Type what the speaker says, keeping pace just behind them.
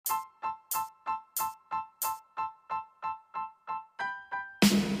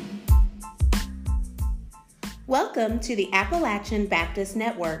Welcome to the Appalachian Baptist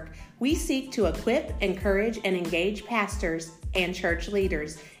Network. We seek to equip, encourage, and engage pastors and church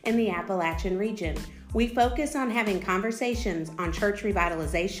leaders in the Appalachian region. We focus on having conversations on church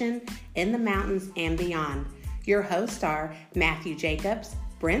revitalization in the mountains and beyond. Your hosts are Matthew Jacobs,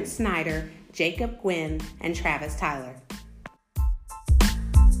 Brent Snyder, Jacob Gwynn, and Travis Tyler.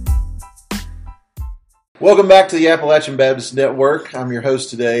 Welcome back to the Appalachian Baptist Network. I'm your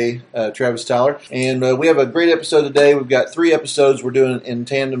host today, Travis Tyler, and we have a great episode today. We've got 3 episodes we're doing in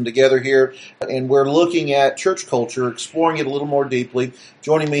tandem together here, and we're looking at church culture, exploring it a little more deeply.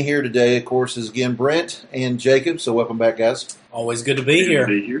 Joining me here today, of course, is again Brent and Jacob, so welcome back, guys. Always good to be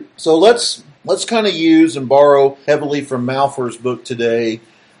here. So let's kind of use and borrow heavily from Malfer's book today,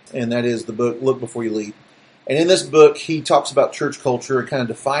 and that is the book, Look Before You Leap. And in this book, he talks about church culture and kind of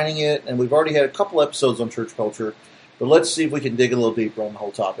defining it. And we've already had a couple episodes on church culture, but let's see if we can dig a little deeper on the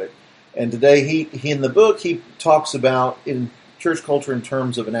whole topic. And today, he in the book, he talks about in church culture in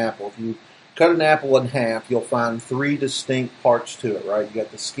terms of an apple. If you cut an apple in half, you'll find 3 distinct parts to it, right? You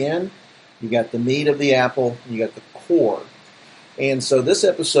got the skin, you got the meat of the apple, and you got the core. And so this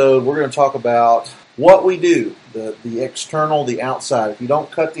episode, we're going to talk about what we do, the external, the outside. If you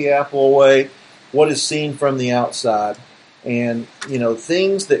don't cut the apple away, what is seen from the outside, and,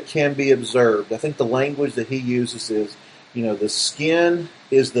 things that can be observed. I think the language that he uses is, the skin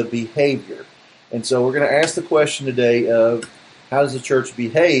is the behavior. And so we're going to ask the question today of how does the church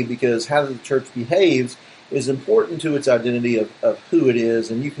behave, because how the church behaves is important to its identity of who it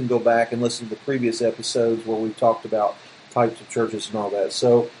is, and you can go back and listen to the previous episodes where we've talked about types of churches and all that.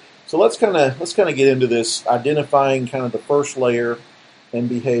 So let's kind of get into this, identifying kind of the first layer and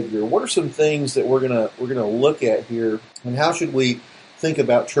behavior. What are some things that we're gonna look at here, and how should we think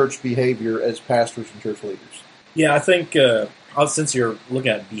about church behavior as pastors and church leaders? Yeah, I think since you're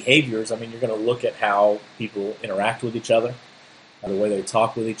looking at behaviors, you're going to look at how people interact with each other, the way they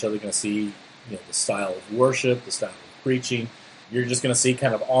talk with each other. You're going to see the style of worship, the style of preaching. You're just going to see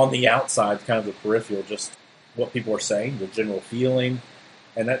kind of on the outside, kind of the peripheral, just what people are saying, the general feeling,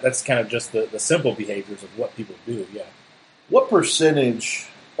 and that's kind of just the simple behaviors of what people do. Yeah. What percentage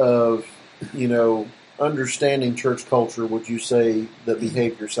of, understanding church culture would you say the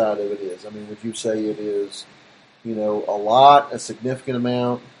behavior side of it is? Would you say it is, a lot, a significant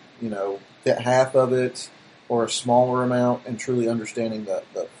amount, half of it, or a smaller amount, and truly understanding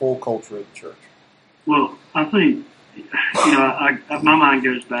the full culture of the church? Well, I think, my mind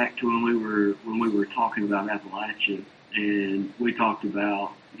goes back to when we were talking about Appalachia, and we talked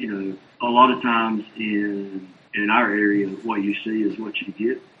about, a lot of times in our area, what you see is what you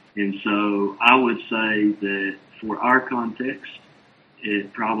get. And so I would say that for our context,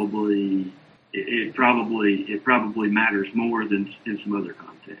 it probably matters more than in some other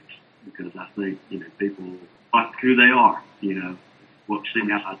contexts, because I think, people like who they are, what you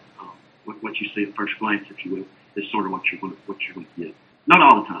see outside, what you see at first glance, if you will, is sort of what you're going to get. Not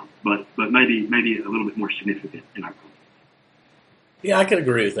all the time, but maybe a little bit more significant in our context. Yeah, I can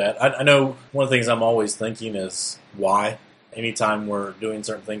agree with that. I know one of the things I'm always thinking is why. Anytime we're doing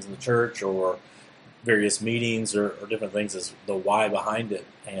certain things in the church or various meetings or different things, is the why behind it.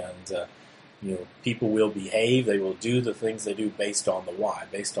 And, people will behave. They will do the things they do based on the why,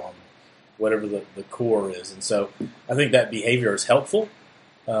 based on whatever the core is. And so I think that behavior is helpful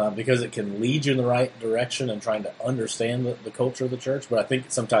because it can lead you in the right direction and trying to understand the culture of the church. But I think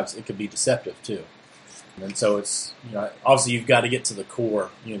sometimes it can be deceptive too. And so it's, obviously you've got to get to the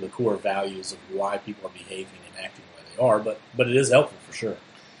core, the core values of why people are behaving and acting the way they are, but it is helpful for sure.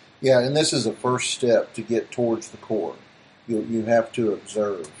 Yeah, and this is a first step to get towards the core. You have to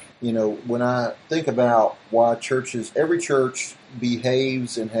observe. When I think about why every church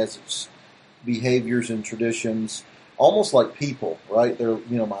behaves and has its behaviors and traditions almost like people, right? They're,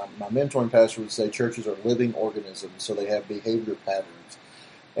 my mentoring pastor would say churches are living organisms, so they have behavior patterns.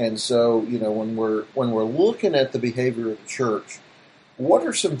 And so, when we're looking at the behavior of the church, what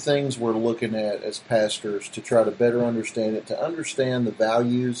are some things we're looking at as pastors to try to better understand it, to understand the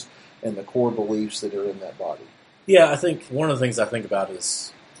values and the core beliefs that are in that body? Yeah, I think one of the things I think about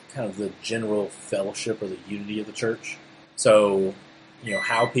is kind of the general fellowship or the unity of the church. So,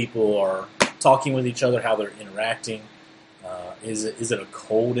 how people are talking with each other, how they're interacting. Is it a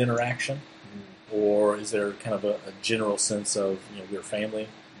cold interaction? Or is there kind of a general sense of, we're family,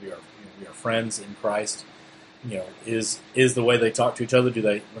 we are friends in Christ? Is the way they talk to each other,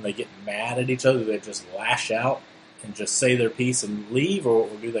 when they get mad at each other, do they just lash out and just say their piece and leave, or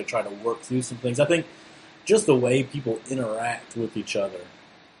do they try to work through some things? I think just the way people interact with each other,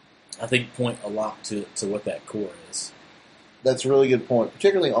 I think point a lot to what that core is. that's a really good point,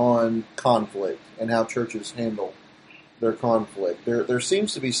 particularly on conflict and how churches handle their conflict. There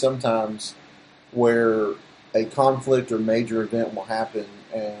seems to be sometimes where a conflict or major event will happen,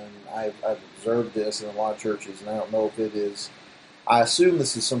 and I've observed this in a lot of churches, and I don't know if it is. I assume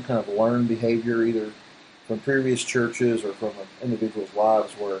this is some kind of learned behavior, either from previous churches or from individuals'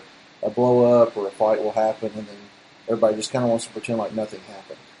 lives, where a blow up or a fight will happen, and then everybody just kind of wants to pretend like nothing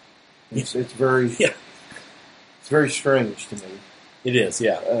happened. It's very it's very strange to me. It is,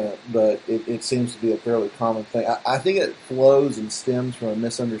 yeah. But it seems to be a fairly common thing. I think it flows and stems from a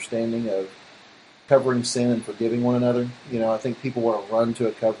misunderstanding of covering sin and forgiving one another. I think people want to run to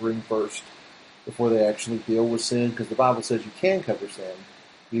a covering first before they actually deal with sin, because the Bible says you can cover sin.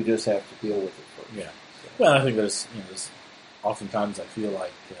 You just have to deal with it first. Yeah. Well, I think there's oftentimes I feel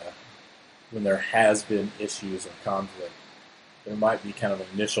like when there has been issues or conflict, there might be kind of an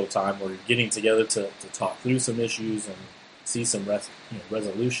initial time where you're getting together to talk through some issues and see some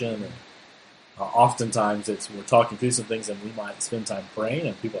resolution. And oftentimes we're talking through some things, and we might spend time praying,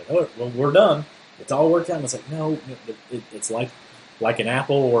 and people are like, oh, well, we're done. It's all worked out. And it's like, no, it's like an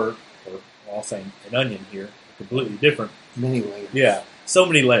apple or I'll say an onion here, completely different. Many layers. Yeah, so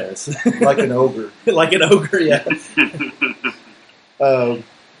many layers. Like an ogre. Like an ogre, yeah.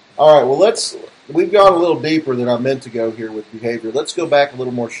 All right, well, we've gone a little deeper than I meant to go here with behavior. Let's go back a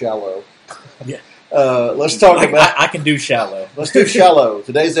little more shallow. Yeah. Let's talk about... I can do shallow. Let's do shallow.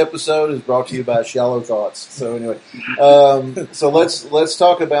 Today's episode is brought to you by Shallow Thoughts. So anyway, so let's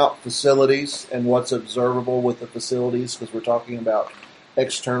talk about facilities and what's observable with the facilities, because we're talking about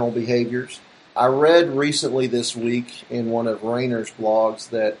external behaviors. I read recently this week in one of Rainer's blogs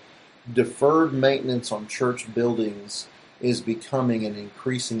that deferred maintenance on church buildings is becoming an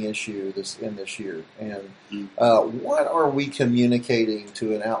increasing issue this year. And what are we communicating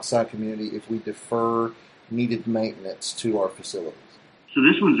to an outside community if we defer needed maintenance to our facilities? So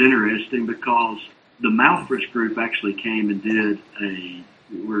this one's interesting because the Malthus group actually came and did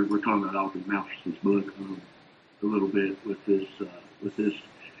we're talking about Alfred Malthus's book a little bit with this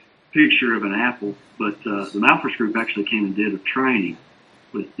picture of an apple, but the Malthus group actually came and did a training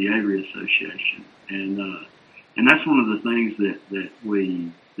with the Avery Association, and that's one of the things that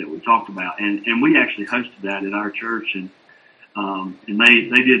we talked about, and we actually hosted that at our church, and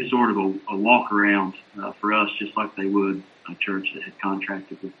they did sort of a walk around for us, just like they would a church that had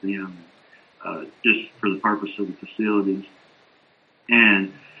contracted with them, just for the purpose of the facilities.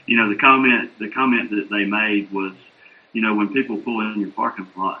 And the comment that they made was, when people pull in your parking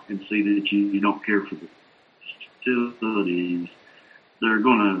lot and see that you don't care for the facilities, they're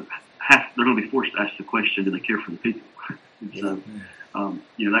going to be forced to ask the question: do they care for the people? So,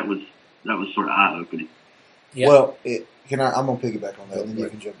 that was sort of eye opening. Yeah. Well, I'm going to piggyback on that, and then you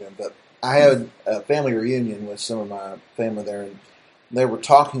can jump in. But I had a family reunion with some of my family there, and they were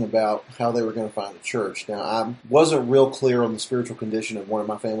talking about how they were going to find a church. Now, I wasn't real clear on the spiritual condition of one of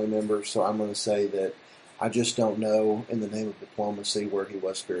my family members, so I'm going to say that I just don't know, in the name of diplomacy, where he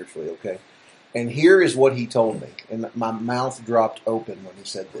was spiritually, okay? And here is what he told me, and my mouth dropped open when he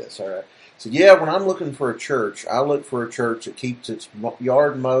said this, all right? So, when I'm looking for a church, I look for a church that keeps its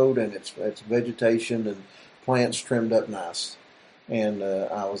yard mowed and its vegetation and plants trimmed up nice. And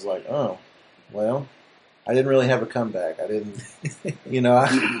I was like, oh, well, I didn't really have a comeback. I didn't,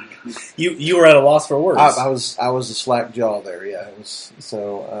 You were at a loss for words. I was a slack jaw there. Yeah, it was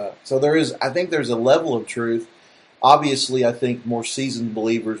so there is. I think there's a level of truth. Obviously, I think more seasoned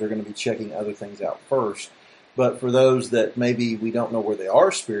believers are going to be checking other things out first. But for those that maybe we don't know where they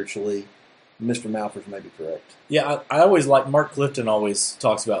are spiritually, Mr. Malthus may be correct. Yeah, I always like Mark Clifton always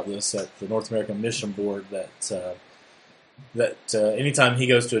talks about this at the North American Mission Board that anytime he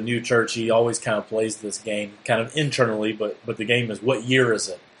goes to a new church, he always kind of plays this game, kind of internally, but the game is, what year is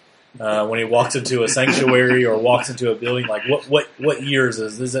it? When he walks into a sanctuary or walks into a building, like what years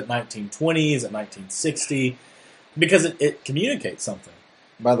is it? Is it 1920? Is it 1960? Because it communicates something.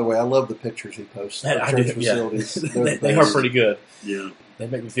 By the way, I love the pictures he posts of church facilities. Yeah. They are pretty good. Yeah, they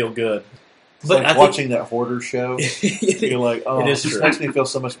make me feel good. It's like watching that hoarder show. You're like, oh, it just makes me feel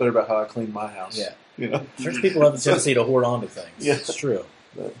so much better about how I clean my house. Yeah. Church people have a tendency to hoard on to things. Yeah. It's true.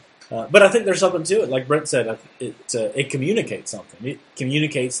 But I think there's something to it. Like Brent said, it communicates something. It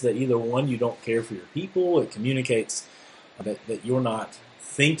communicates that either one, you don't care for your people. It communicates that you're not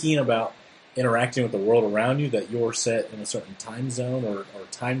thinking about interacting with the world around you, that you're set in a certain time zone or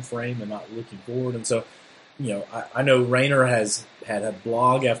time frame and not looking forward. And so, I know Rainer has had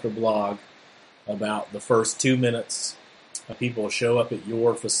blog after blog about the first 2 minutes people show up at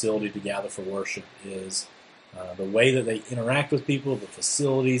your facility to gather for worship is the way that they interact with people, the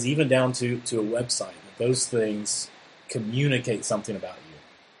facilities, even down to a website. Those things communicate something about you.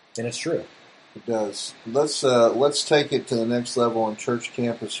 And it's true. It does. Let's take it to the next level on church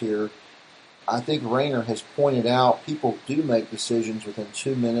campus here. I think Rainer has pointed out people do make decisions within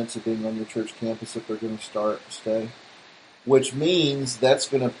 2 minutes of being on your church campus if they're going to stay, which means that's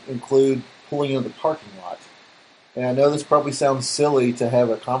going to include pulling into the parking lot. And I know this probably sounds silly to have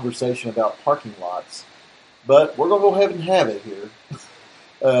a conversation about parking lots, but we're going to go ahead and have it here.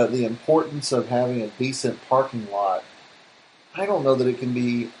 The importance of having a decent parking lot, I don't know that it can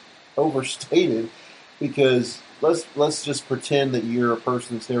be overstated, because let's just pretend that you're a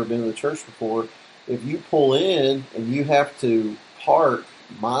person that's never been to the church before. If you pull in and you have to park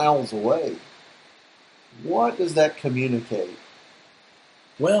miles away, what does that communicate?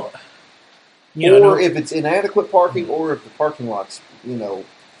 Well, if it's inadequate parking, or if the parking lot's real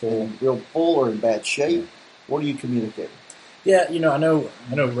full or in bad shape, what are you communicating? Yeah, I know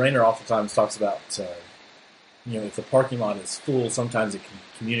Rainer oftentimes talks about if the parking lot is full, sometimes it can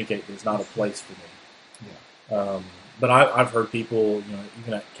communicate there's not a place for me. Yeah. But I've heard people,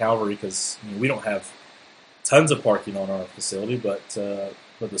 even at Calvary, because we don't have tons of parking on our facility, but the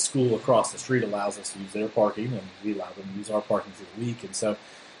school across the street allows us to use their parking, and we allow them to use our parking for the week. And so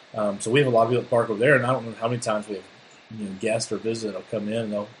we have a lot of people that park over there, and I don't know how many times we have guests or visitors that'll come in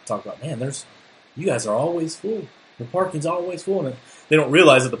and they'll talk about, man, you guys are always full. The parking's always full, and they don't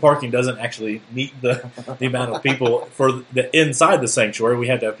realize that the parking doesn't actually meet the amount of people for the inside the sanctuary. We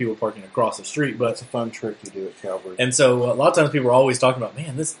had to have people parking across the street, but it's a fun trick you do at Calvary. And so a lot of times people are always talking about,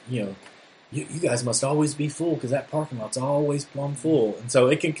 man, this you guys must always be full because that parking lot's always plumb full. And so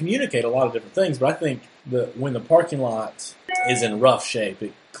it can communicate a lot of different things. But I think when the parking lot is in rough shape,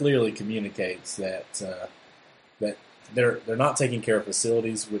 it clearly communicates that they're not taking care of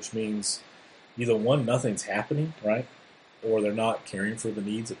facilities, which means either one, nothing's happening, right? Or they're not caring for the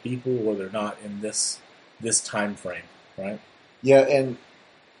needs of people, or they're not in this time frame, right? Yeah, and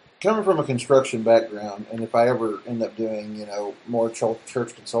coming from a construction background, and if I ever end up doing, more church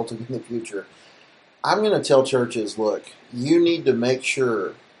consulting in the future, I'm going to tell churches, look, you need to make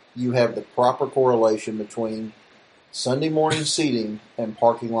sure you have the proper correlation between Sunday morning seating and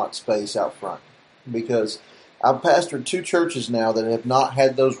parking lot space out front. Because I've pastored 2 churches now that have not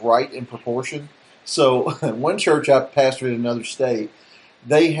had those right in proportion. So one church I pastored in another state,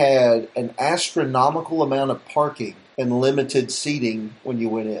 they had an astronomical amount of parking and limited seating when you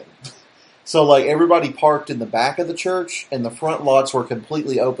went in. So everybody parked in the back of the church, and the front lots were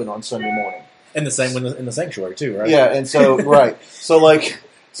completely open on Sunday morning. And the same in the sanctuary too, right? Yeah, and so right.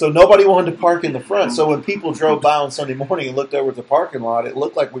 So nobody wanted to park in the front. So when people drove by on Sunday morning and looked over at the parking lot, it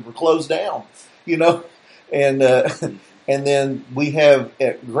looked like we were closed down, And then we have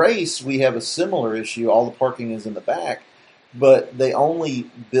at Grace, we have a similar issue. All the parking is in the back, but they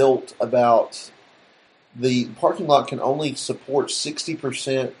only built the parking lot can only support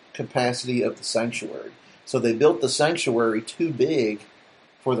 60% capacity of the sanctuary. So they built the sanctuary too big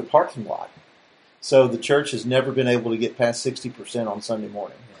for the parking lot. So the church has never been able to get past 60% on Sunday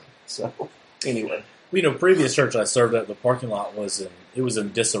morning. So anyway. Previous church I served at, the parking lot was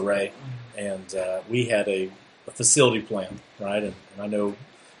in disarray, and we had a facility plan, right? And I know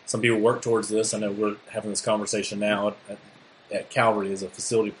some people work towards this. I know we're having this conversation now at Calvary as a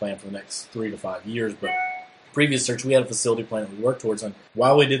facility plan for the next 3 to 5 years. But previous church, we had a facility plan that we worked towards. And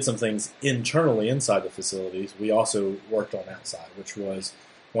while we did some things internally inside the facilities, we also worked on outside, which was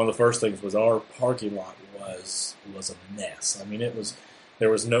one of the first things was our parking lot was a mess. I mean, there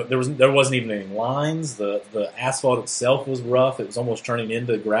wasn't even any lines. The asphalt itself was rough. It was almost turning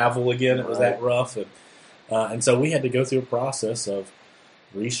into gravel again. It was that rough. And so we had to go through a process of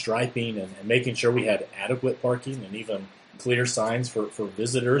restriping and making sure we had adequate parking and even clear signs for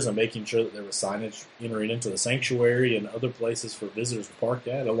visitors, and making sure that there was signage entering into the sanctuary and other places for visitors to park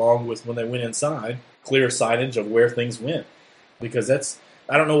at, along with when they went inside, clear signage of where things went. Because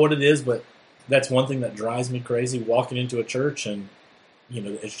I don't know what it is, but that's one thing that drives me crazy, walking into a church and,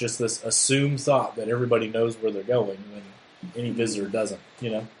 it's just this assumed thought that everybody knows where they're going when any visitor doesn't,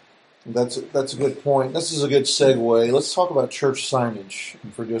 That's a good point. This is a good segue. Let's talk about church signage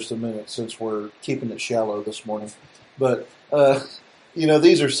for just a minute, since we're keeping it shallow this morning. But,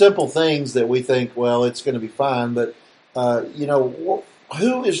 these are simple things that we think, well, it's going to be fine. But,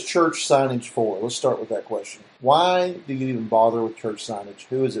 who is church signage for? Let's start with that question. Why do you even bother with church signage?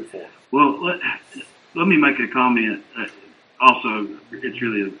 Who is it for? Well, let me make a comment. Also, it's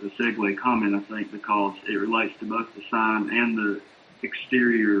really a segue comment, I think, because it relates to both the sign and the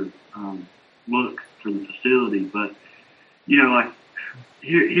exterior look for the facility. But like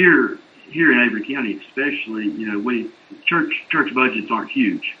here in Avery County, especially, we church budgets aren't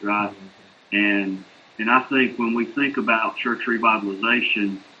huge, right? And And I think when we think about church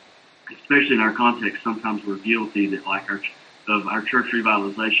revitalization, especially in our context, sometimes we're guilty that of our church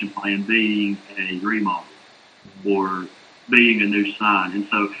revitalization plan being a remodel or being a new sign. And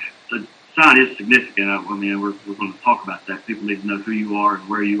so the sign is significant. I mean, we're going to talk about that. People need to know who you are and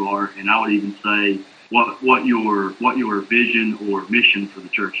where you are. And I would even say what your vision or mission for the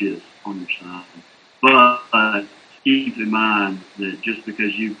church is on your sign. But keep in mind that just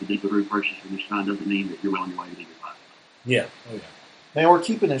because you've approved purchase for your sign doesn't mean that you're well on your way to being revived. Yeah. Oh, yeah. Man, we're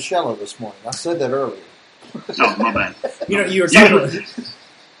keeping it shallow this morning. I said that earlier. Oh, my bad. You were talking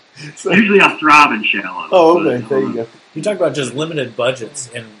Usually I thrive in shallow. Oh, okay. There you go. You talk about just limited budgets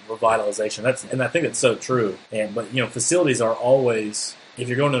in revitalization. And I think it's so true. But facilities are always, if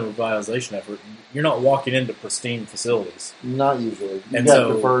you're going to a revitalization effort, you're not walking into pristine facilities. Not usually. You've and got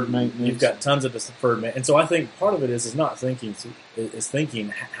so deferred maintenance. You've got tons of deferred maintenance. And so I think part of it is not thinking, is thinking,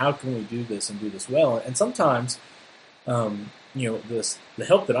 how can we do this and do this well? And sometimes, the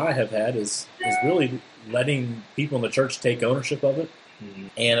help that I have had is really letting people in the church take ownership of it. Mm-hmm.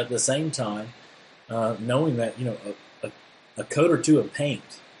 And at the same time, knowing that, a coat or two of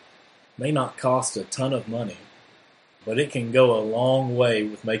paint may not cost a ton of money, but it can go a long way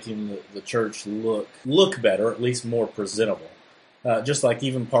with making the church look better, at least more presentable. Just like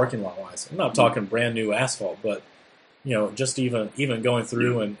even parking lot wise. I'm not talking brand new asphalt, but just even going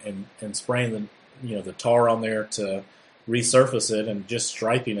through and spraying the tar on there to resurface it and just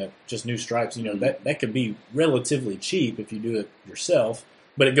striping it, just new stripes. That could be relatively cheap if you do it yourself,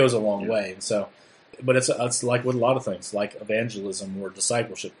 but it goes a long way. And so, but it's like with a lot of things, like evangelism or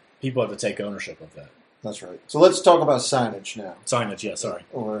discipleship. People have to take ownership of that. That's right. So let's talk about signage now. Signage, yeah, sorry.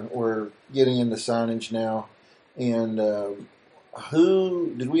 We're getting into signage now. And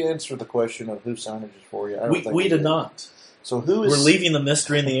who did we answer the question of who signage is for you? We did not. So we're leaving the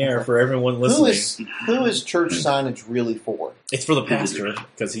mystery in the air for everyone listening. Who is church signage really for? It's for the pastor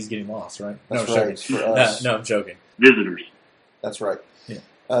because he's getting lost, right? That's right. It's for us. No, I'm joking. Visitors. That's right. Yeah.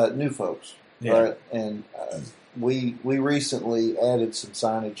 New folks, yeah. Right? And we recently added some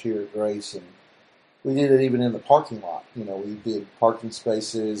signage here at Grace, and we did it even in the parking lot. We did parking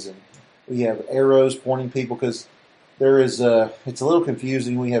spaces, and we have arrows pointing people because there is it's a little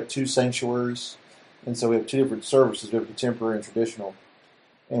confusing. We have two sanctuaries. And so we have two different services. We have contemporary and traditional.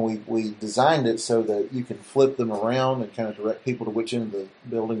 And we designed it so that you can flip them around and kind of direct people to which end of the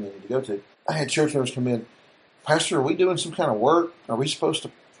building they need to go to. I had church members come in, Pastor, are we doing some kind of work? Are we supposed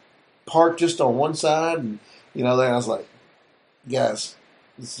to park just on one side? And, then I was like, guys,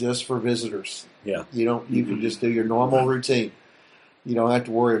 it's just for visitors. Yeah. You can just do your normal routine. You don't have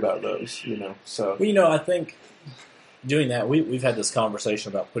to worry about those, So. Well, I think doing that, we've had this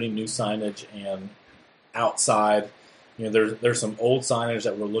conversation about putting new signage and outside, there's some old signage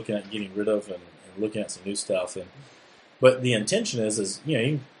that we're looking at getting rid of and looking at some new stuff. But the intention is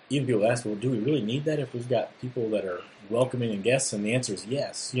even people ask, well, do we really need that if we've got people that are welcoming and guests? And the answer is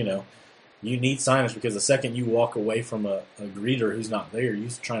yes. You need signage because the second you walk away from a greeter who's not there, you're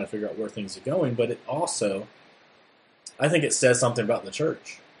trying to figure out where things are going. But it also, I think it says something about the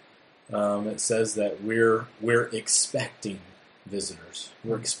church. It says that we're expecting visitors.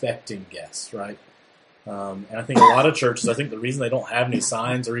 We're expecting guests, right? And I think a lot of churches, the reason they don't have any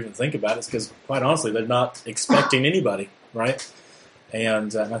signs or even think about it is because, quite honestly, they're not expecting anybody, right?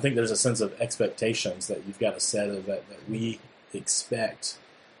 And I think there's a sense of expectations that you've got to set that we expect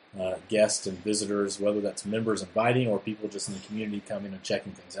guests and visitors, whether that's members inviting or people just in the community coming and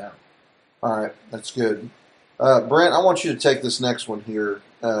checking things out. All right, that's good. Brent, I want you to take this next one here.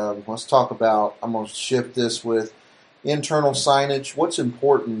 Let's talk about, I'm going to shift this with internal signage. What's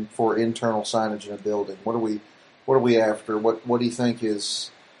important for internal signage in a building? What are we after? What do you think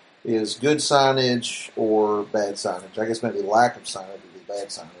is good signage or bad signage? I guess maybe lack of signage would be bad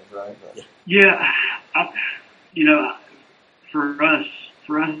signage, right? But. Yeah, for us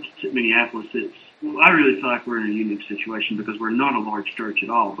at Minneapolis, I really feel like we're in a unique situation because we're not a large church at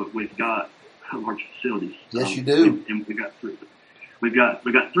all, but we've got large facilities. Yes, you do. And we've got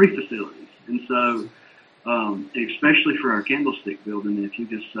three facilities, and so. Especially for our Candlestick building, if you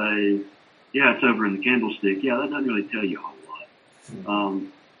just say, yeah, it's over in the Candlestick, that doesn't really tell you a whole lot.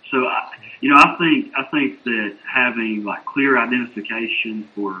 So I think that having like clear identification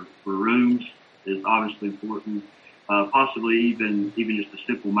for rooms is obviously important. Possibly even just a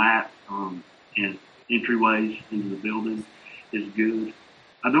simple map and entryways into the building is good.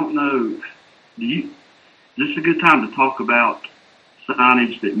 I don't know. Is this a good time to talk about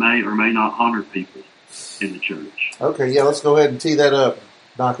signage that may or may not honor people in the church? Okay, yeah, let's go ahead and tee that up.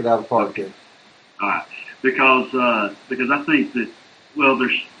 Knock it out of the park here. All right, because I think that well,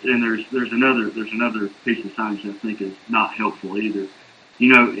 there's another piece of science I think is not helpful either.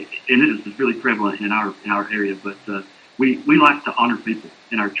 You know, and it is really prevalent in our area, but we like to honor people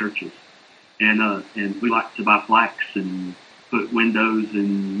in our churches, and we like to buy plaques and put windows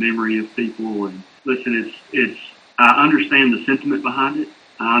in memory of people. And listen, it's I understand the sentiment behind it.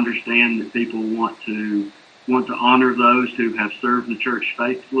 I understand that people want to honor those who have served the church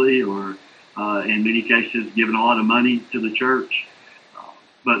faithfully, or in many cases given a lot of money to the church.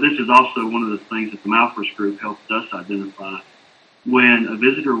 But this is also one of the things that the Malphurs Group helped us identify. When a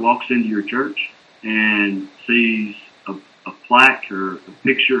visitor walks into your church and sees a plaque or a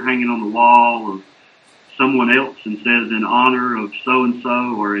picture hanging on the wall of someone else and says in honor of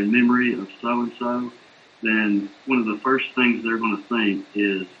so-and-so or in memory of so-and-so, then one of the first things they're going to think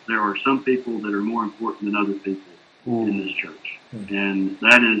is there are some people that are more important than other people in this church. And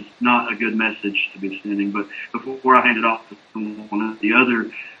that is not a good message to be sending. But before I hand it off to one of the other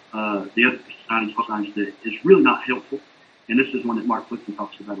signs that is really not helpful, and this is one that Mark Clifton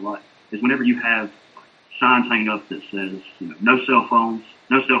talks about a lot, is whenever you have signs hanging up that says, you know, no cell phones.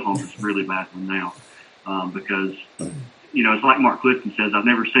 No cell phones is a really bad one now, because, you know, it's like Mark Clifton says, I've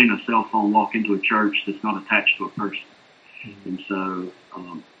never seen a cell phone walk into a church that's not attached to a person. And so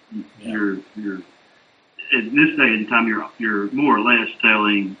you're in this day and time, you're more or less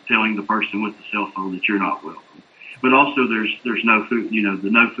telling the person with the cell phone that you're not welcome. But also there's no food, you know,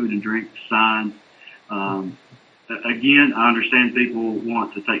 the no food and drink sign. Again, I understand people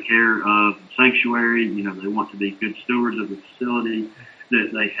want to take care of the sanctuary. You know, they want to be good stewards of the facility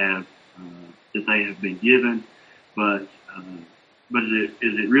that they have been given. But is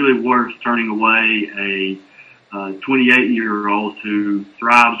it really worth turning away a 28-year-old who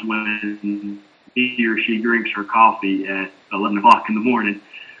thrives when he or she drinks her coffee at 11 o'clock in the morning,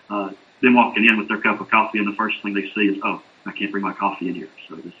 then walking in with their cup of coffee, and the first thing they see is, oh, I can't bring my coffee in here,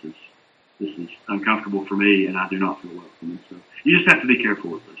 so this is uncomfortable for me, and I do not feel welcome. And so you just have to be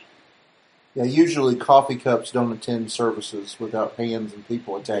careful with this. Yeah, usually coffee cups don't attend services without hands and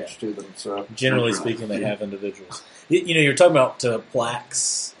people attached to them. So generally speaking, they have individuals. You know, you're talking about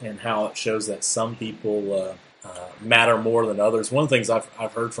plaques and how it shows that some people matter more than others. One of the things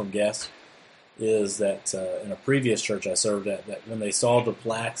I've heard from guests is that in a previous church I served at, that when they saw the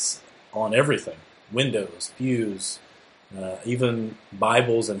plaques on everything, windows, pews, even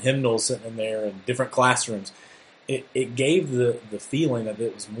Bibles and hymnals sitting in there in different classrooms, it gave the feeling that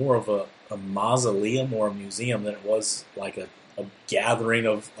it was more of a mausoleum or a museum than it was like a gathering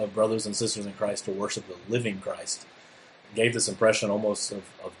of brothers and sisters in Christ to worship the living Christ. It gave this impression almost of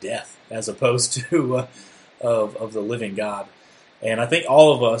death as opposed to of the living God. And I think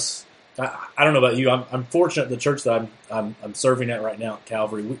all of us, I don't know about you, I'm fortunate the church that I'm serving at right now at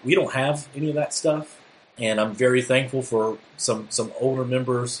Calvary, we don't have any of that stuff. And I'm very thankful for some older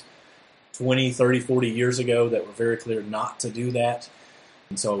members 20, 30, 40 years ago that were very clear not to do that.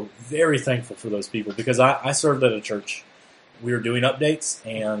 And so very thankful for those people, because I served at a church. We were doing updates,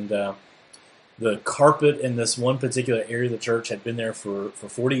 and the carpet in this one particular area of the church had been there for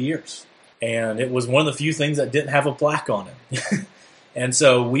 40 years. And it was one of the few things that didn't have a plaque on it. And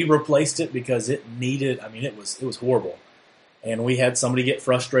so we replaced it because it needed, it was horrible. And we had somebody get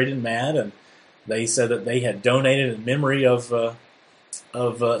frustrated and mad, and they said that they had donated in memory of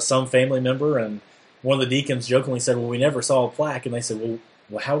some family member, and one of the deacons jokingly said, well, we never saw a plaque. And they said,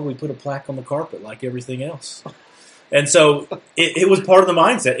 well, how do we put a plaque on the carpet like everything else? And so it was part of the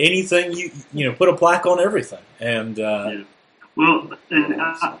mindset. Anything, you put a plaque on everything. And yeah. Well, and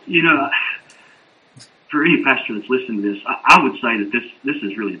for any pastor that's listening to this, I would say that this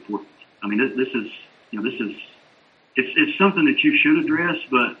is really important. I mean, this is it's something that you should address,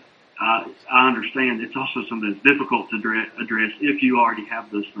 but I understand it's also something that's difficult to address if you already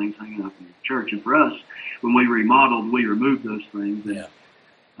have those things hanging up in your church. And for us, when we remodeled, we removed those things. And,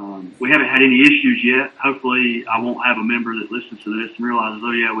 we haven't had any issues yet. Hopefully, I won't have a member that listens to this and realizes,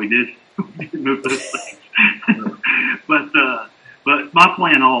 oh yeah, we did move those things. But my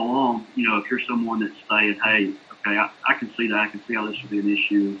plan all along, if you're someone that's saying, hey, okay, I can see that. I can see how this would be an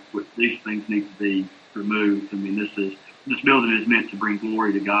issue. These things need to be removed. I mean, this building is meant to bring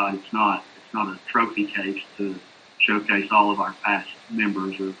glory to God. It's not a trophy case to showcase all of our past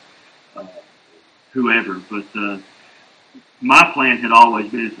members or whoever. But my plan had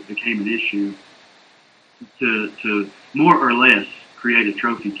always been, if it became an issue, to more or less create a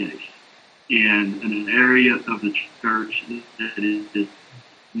trophy case in an area of the church that is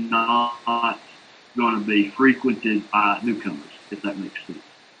not going to be frequented by newcomers, if that makes sense.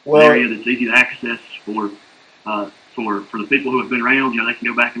 Well, an area that's easy to access for the people who have been around. They can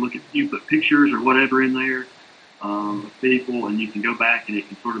go back and look at, you put pictures or whatever in there. of people, and you can go back and it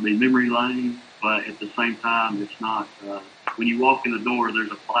can sort of be memory lane, but at the same time, it's not. When you walk in the door,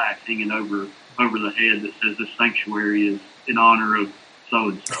 there's a plaque hanging over the head that says this sanctuary is in honor of so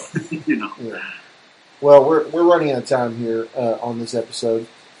and so. Yeah. Well, we're running out of time here on this episode.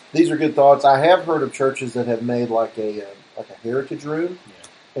 These are good thoughts. I have heard of churches that have made like a heritage room,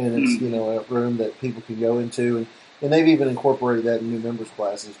 and it's a room that people can go into, and they've even incorporated that in new members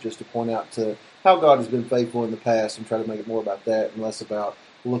classes just to point out to how God has been faithful in the past and try to make it more about that and less about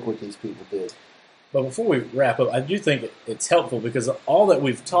look what these people did. But before we wrap up, I do think it's helpful because all that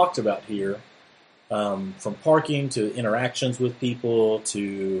we've talked about here, from parking to interactions with people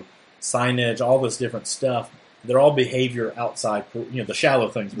to signage, all this different stuff, they're all behavior outside, the shallow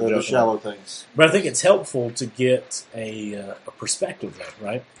things. The shallow things. But I think it's helpful to get a perspective though,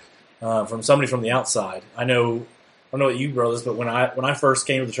 right? From somebody from the outside. I don't know what you brothers, but when I first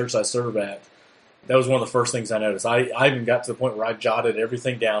came to the church I served at, that was one of the first things I noticed. I even got to the point where I jotted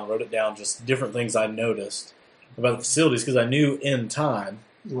everything down, wrote it down, just different things I noticed about the facilities, because I knew in time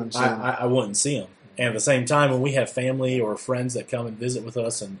I wouldn't see them. And at the same time, when we have family or friends that come and visit with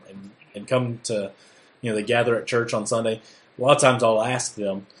us and come to, they gather at church on Sunday, a lot of times I'll ask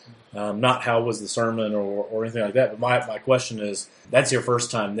them, not how was the sermon or anything like that, but my question is, that's your first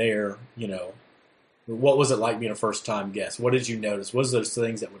time there, what was it like being a first-time guest? What did you notice? What was those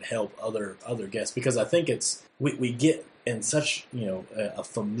things that would help other guests? Because I think we get in such a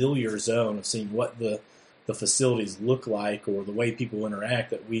familiar zone of seeing what the facilities look like or the way people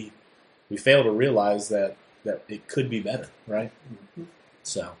interact that we fail to realize that it could be better, right? Mm-hmm.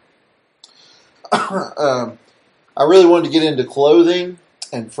 So, I really wanted to get into clothing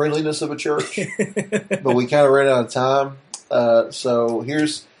and friendliness of a church, but we kind of ran out of time. So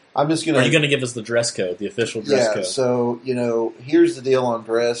I'm just going to... Are you going to give us the dress code, the official dress code? Yeah, so, here's the deal on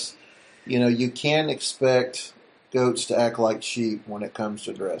dress. You can't expect goats to act like sheep when it comes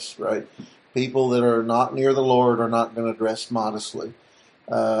to dress, right? People that are not near the Lord are not going to dress modestly.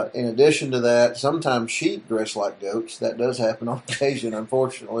 In addition to that, sometimes sheep dress like goats. That does happen on occasion,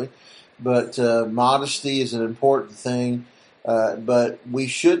 unfortunately. But modesty is an important thing. But we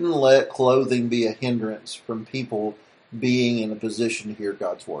shouldn't let clothing be a hindrance from people being in a position to hear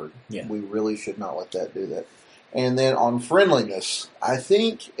God's word. Yeah. We really should not let that do that. And then on friendliness, I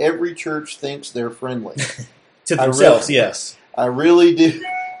think every church thinks they're friendly. To themselves, yes. I really do.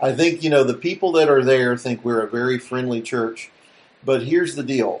 I think, the people that are there think we're a very friendly church. But here's the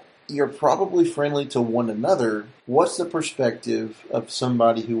deal. You're probably friendly to one another. What's the perspective of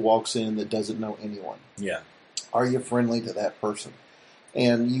somebody who walks in that doesn't know anyone? Yeah. Are you friendly to that person?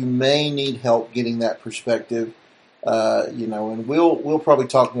 And you may need help getting that perspective. And we'll probably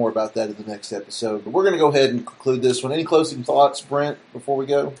talk more about that in the next episode. But we're going to go ahead and conclude this one. Any closing thoughts, Brent, before we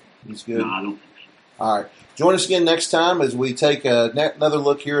go? He's good. No, I don't think so. All right. Join us again next time as we take another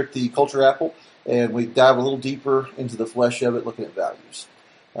look here at the Culture Apple, and we dive a little deeper into the flesh of it, looking at values.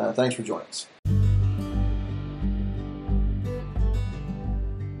 Thanks for joining us.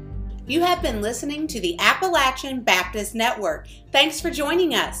 You have been listening to the Appalachian Baptist Network. Thanks for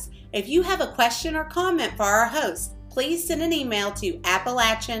joining us. If you have a question or comment for our host, please send an email to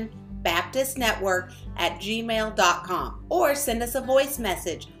appalachianbaptistnetwork@gmail.com or send us a voice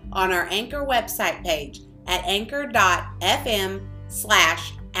message on our Anchor website page at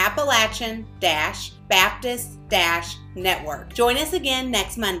anchor.fm/Appalachian-Baptist-Network. Join us again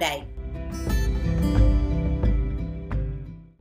next Monday.